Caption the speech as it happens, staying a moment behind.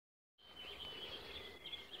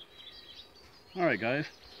Alright guys,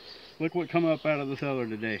 look what come up out of the cellar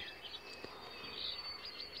today.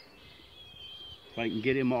 If I can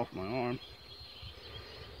get him off my arm.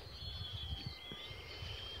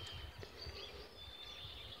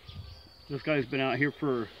 This guy's been out here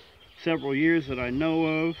for several years that I know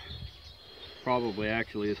of. Probably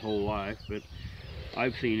actually his whole life, but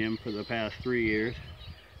I've seen him for the past 3 years.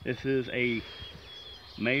 This is a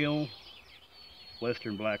male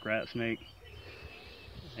western black rat snake,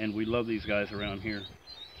 and we love these guys around here.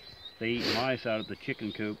 They eat mice out of the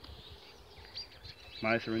chicken coop.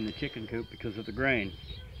 Mice are in the chicken coop because of the grain,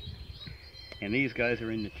 and these guys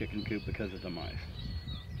are in the chicken coop because of the mice.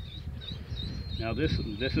 Now this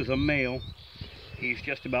is a male. He's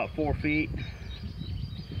just about 4 feet.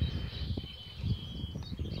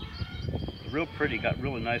 Real pretty, got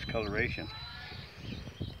really nice coloration.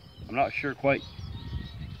 I'm not sure quite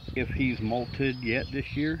if he's molted yet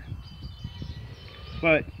this year,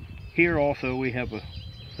 but here also we have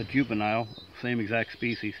a juvenile, same exact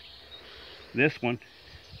species. This one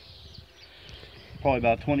probably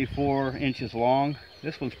about 24 inches long.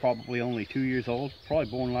 This one's probably only 2 years old,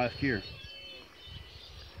 probably born last year,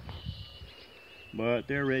 but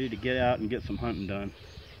they're ready to get out and get some hunting done.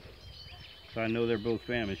 So I know they're both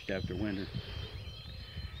famished after winter.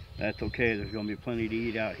 That's okay, there's going to be plenty to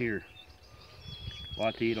eat out here. A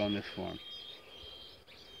lot to eat on this farm.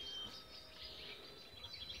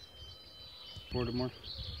 More.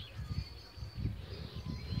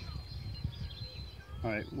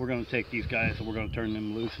 Alright, we're going to take these guys and we're going to turn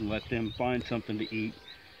them loose and let them find something to eat.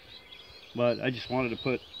 But I just wanted to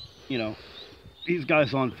put, these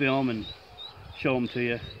guys on film and show them to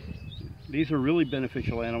you. These are really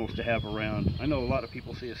beneficial animals to have around. I know a lot of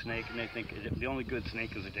people see a snake and they think the only good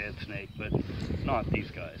snake is a dead snake, but not these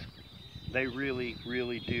guys. They really,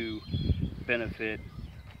 really do benefit,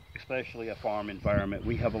 especially a farm environment.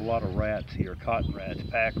 We have a lot of rats here, cotton rats,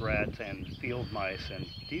 pack rats, and field mice, and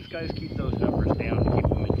these guys keep those numbers down to keep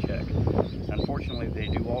them in check. Unfortunately, they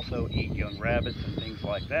do also eat young rabbits and things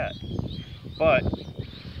like that, but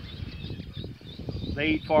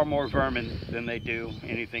they eat far more vermin than they do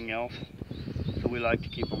anything else. So we like to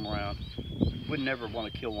keep them around. Would never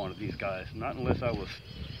want to kill one of these guys, not unless I was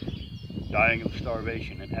dying of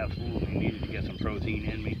starvation and absolutely needed to get some protein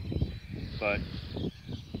in me. But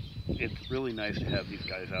it's really nice to have these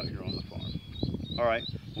guys out here on the farm. Alright,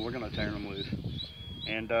 well, we're going to turn them loose.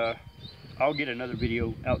 And I'll get another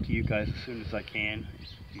video out to you guys as soon as I can.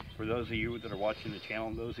 For those of you that are watching the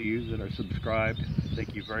channel, those of you that are subscribed,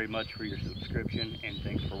 thank you very much for your subscription and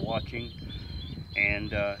thanks for watching.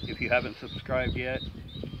 And if you haven't subscribed yet,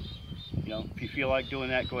 if you feel like doing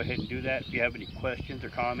that, go ahead and do that. If you have any questions or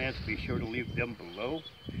comments, be sure to leave them below.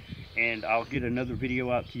 And I'll get another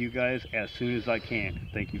video out to you guys as soon as I can.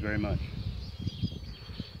 Thank you very much.